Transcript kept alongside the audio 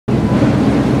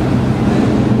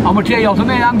I'm gonna tell y'all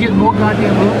something, I'm getting more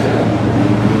goddamn hooks.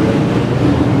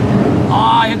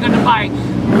 Oh, here comes the bikes.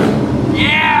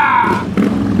 Yeah!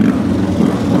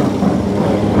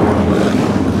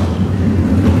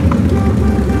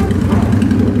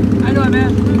 How you doing,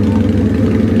 man?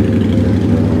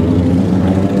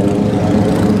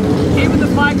 Even the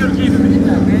bikers keeping me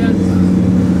back, man.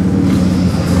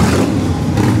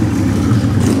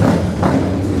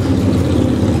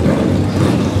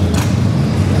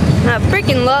 I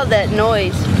freaking love that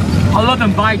noise. I love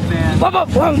them bikes, man. Whoa, whoa,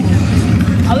 whoa.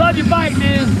 I love your bike,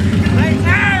 man. Hey,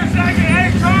 second.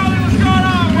 Hey, Charlie, what's going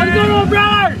on, man? What's going on,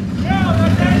 brother? Yeah,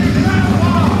 that's David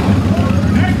Grandpa.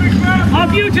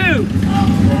 Off YouTube.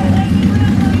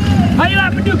 How you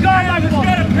like my new car? Let's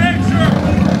get a picture.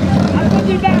 I'll put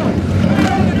you down.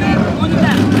 Put you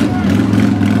down.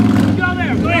 Go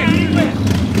there. Go ahead. You win.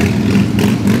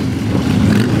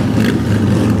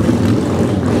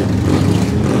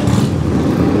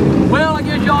 Well, I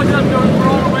guess y'all just we're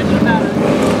on the way to the battery.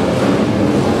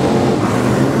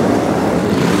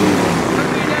 We're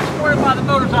being escorted by the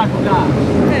motorcycle guys.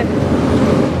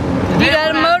 You got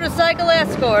a motorcycle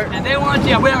escort. And they want,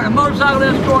 yeah, we're on a motorcycle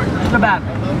escort to the battery.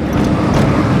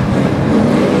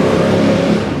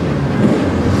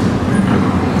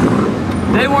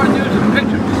 They want to do some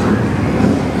pictures.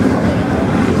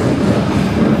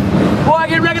 Boy, I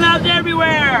get recognized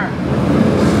everywhere.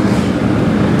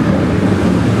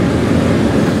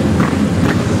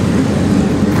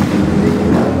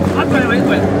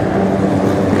 Wait.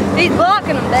 He's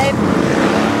blocking them, babe.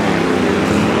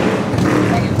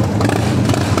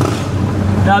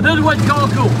 Now this is what you call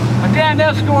cool. A damn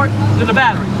escort to the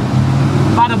battery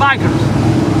by the bikers.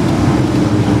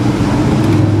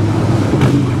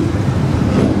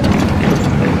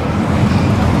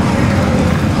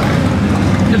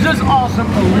 Is this awesome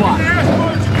or what?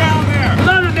 Escort you down there.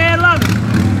 Love it, man, love it.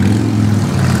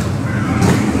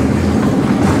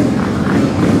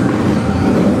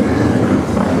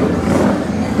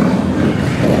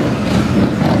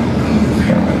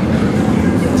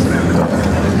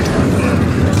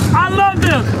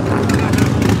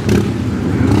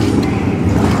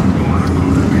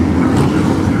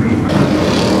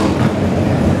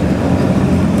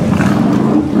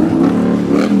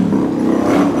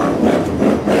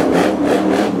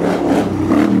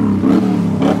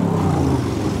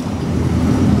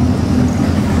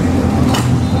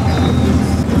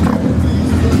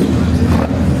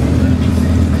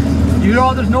 You hear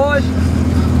all this noise?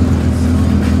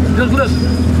 Just listen.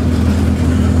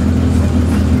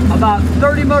 About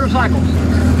 30 motorcycles.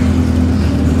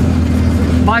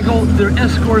 Michael, they're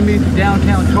escorting me to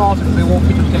downtown Charleston because they won't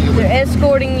keep us staying away. They're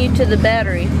escorting you to the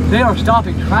battery. They are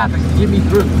stopping traffic to get me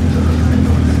through.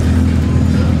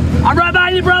 I'm right by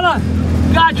you, brother.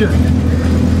 Gotcha.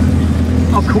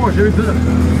 Of course, they're good.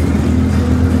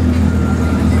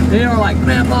 They are like,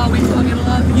 Grandpa, we fucking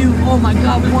love you. Oh my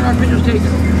God, we want our pictures taken.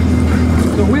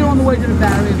 So we're on the way to the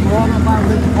battery. We're all gonna find a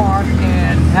little park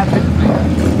and have pictures taken.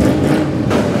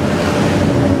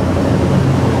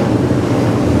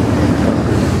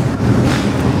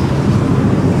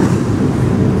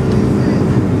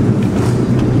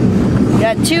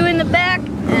 Got two in the back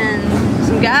and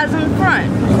some guys in the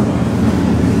front.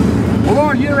 Well,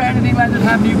 Lauren, you ever had anything like this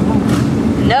happen to you before?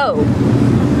 No,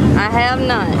 I have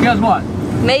not. Guess what?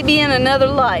 Maybe in another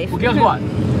life. Well, guess what?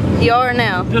 You are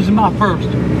now. This is my first.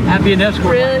 Happy an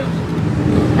escort. Really? Like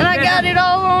this. And I got it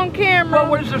all on camera.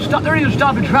 Well, they're even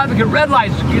stopping traffic at red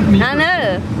lights to get me. I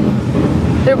know.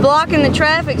 They're blocking the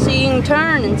traffic so you can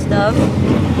turn and stuff.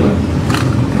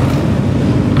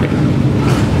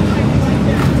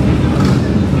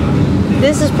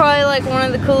 This is probably like one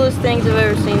of the coolest things I've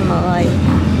ever seen in my life.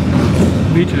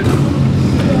 Me too.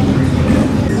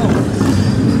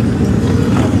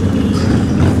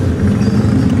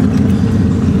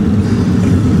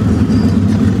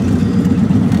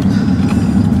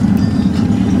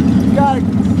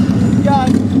 Got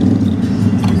it.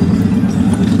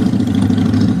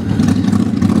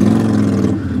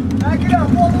 Back it up,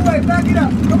 all the way, back it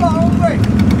up. Come on, all the way.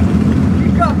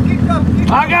 Keep up.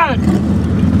 I got it.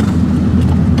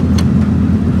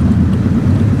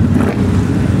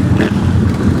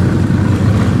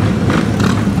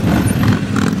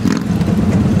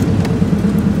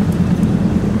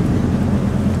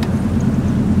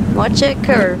 Watch that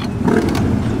curve.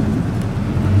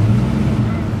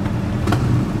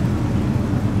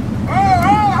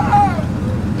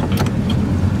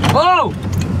 Oh!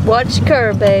 Watch the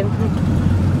curve, babe.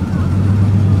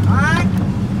 Alright.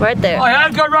 Right there. Oh, yeah,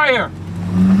 that's good right here.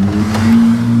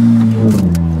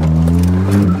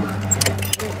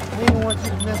 We don't want you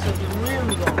to mess up your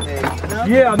rims on there, you know?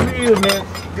 Yeah, me either, man.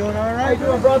 Doing all How right? you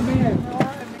doing, brother? Man?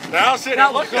 Now sit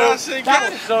and look at us again.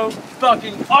 That was so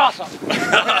fucking awesome.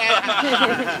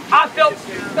 I felt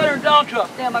better than Donald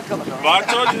Trump. Damn, I come on. Well, I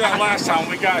told you that last time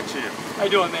we got you. How you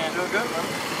doing, man? Doing good, bro.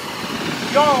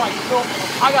 Y'all like so.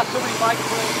 I got so many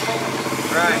microphones.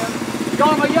 Right.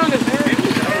 Y'all are my youngest, man.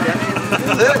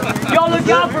 Yes, sir. Y'all look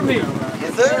out for me.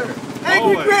 Yes, sir.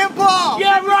 Angry Always. Grandpa!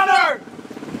 Yeah, brother.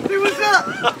 See what's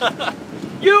up?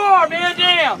 You are, man.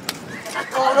 Damn. What's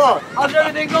going on? How's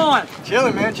everything going?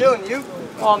 Chilling, man. Chilling. You?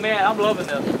 Oh man, I'm loving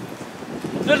this.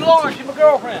 This is Lauren. She's my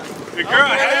girlfriend. Your girl,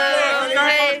 Hey.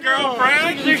 hey,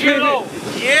 girlfriend. 6 years old.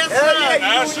 Yes, Hell sir. yeah, you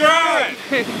That's doing right.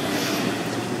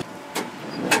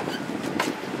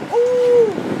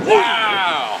 Ooh.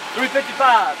 Wow.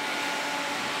 355.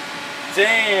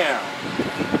 Damn.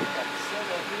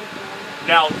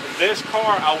 Now, this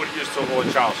car I would use to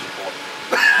avoid child support.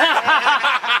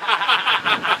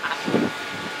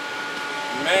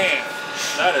 Man,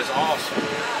 that is awesome.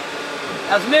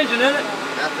 That's an engine, isn't it?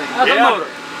 That's Yeah. a motor.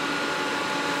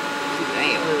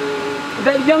 Damn.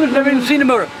 That youngest never even seen the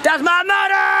motor. That's my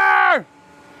motor!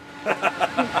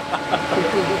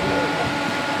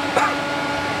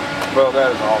 Bro,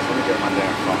 that is awesome. Let me get my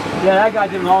damn phone. Yeah, that guy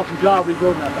did an awesome job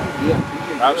rebuilding that thing.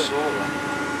 Yeah. Absolutely.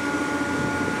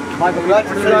 Michael, What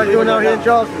you guys doing out here in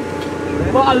Charleston?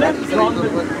 well, I lived in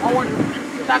Charleston, but I went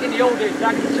back in the old days,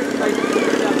 back in the 60s, I used to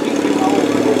live down Kingston, my old.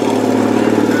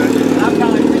 I'm kind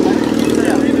of like,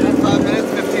 5 minutes,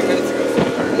 15 minutes ago.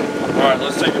 All right,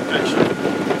 let's take a picture.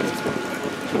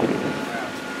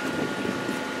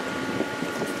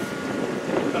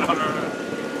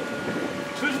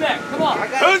 who's next? Come on.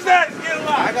 Who's next? Get I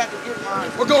alive. got to get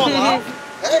mine. We're going live.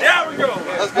 Yeah, we go.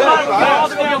 Let's Come go. on, I'll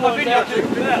be on my video too.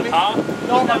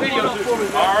 Huh? On my video too.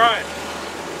 All right.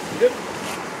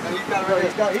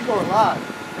 He's going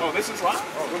live. Oh, this is live?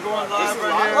 We're going live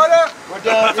right here. What up? We're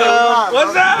doing live. What's up?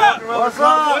 What's up? What's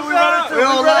up? We're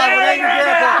on live with Angry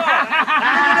Grandpa.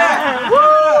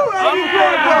 Woo! Angry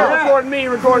Grandpa. Recording me,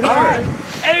 recording her.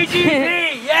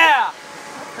 AGP, yeah.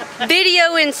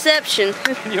 Video inception.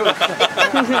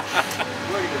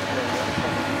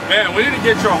 Man, we need to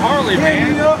get your Harley, man.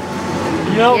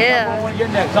 You know, Yeah. I want to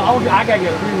get next. So I gotta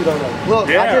get a free though. Look,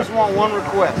 Yeah. I just want one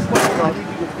request.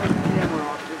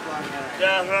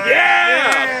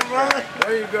 Yeah!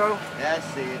 There you go. That's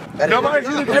it. Nobody's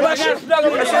Everybody got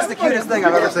snuggle. That's just the cutest thing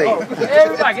I've ever seen.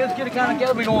 Everybody, let's get it kind of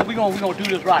together. We gonna do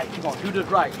this right. We're gonna do this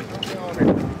right.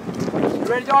 You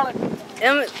ready, darling?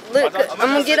 Look, I'm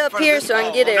gonna get up here so I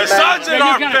can get The everybody. sun's in Yeah,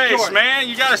 our you kinda face, short. man.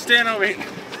 You gotta stand over here.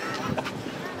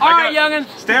 All right, youngins.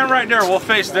 Stand right there. We'll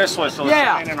face this way so it's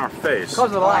Yeah. shining in our face. Because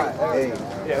of the light.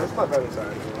 Yeah, that's my better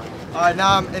side. Alright,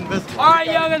 now I'm invisible. All right,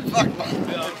 youngins.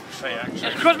 Say action.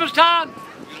 It's Christmas time.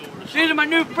 These are my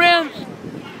new friends.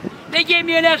 They gave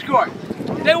me an escort.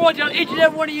 They want to tell each and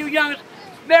every one of you youngins,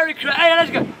 Merry Christmas. Hey, let's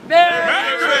go.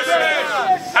 Merry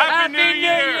Christmas! Happy New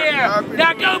Year!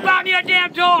 Now go buy me a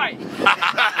damn toy.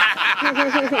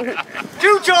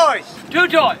 2 toys! 2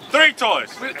 toys. 3 toys.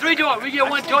 3 toys. We get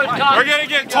 1 toy at a time. We're gonna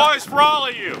get toys for all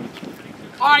of you.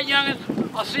 All right, youngins.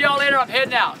 I'll see y'all later. I'm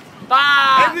heading out.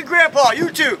 Bye. Angry Grandpa, you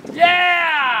too!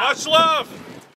 Yeah. Much love.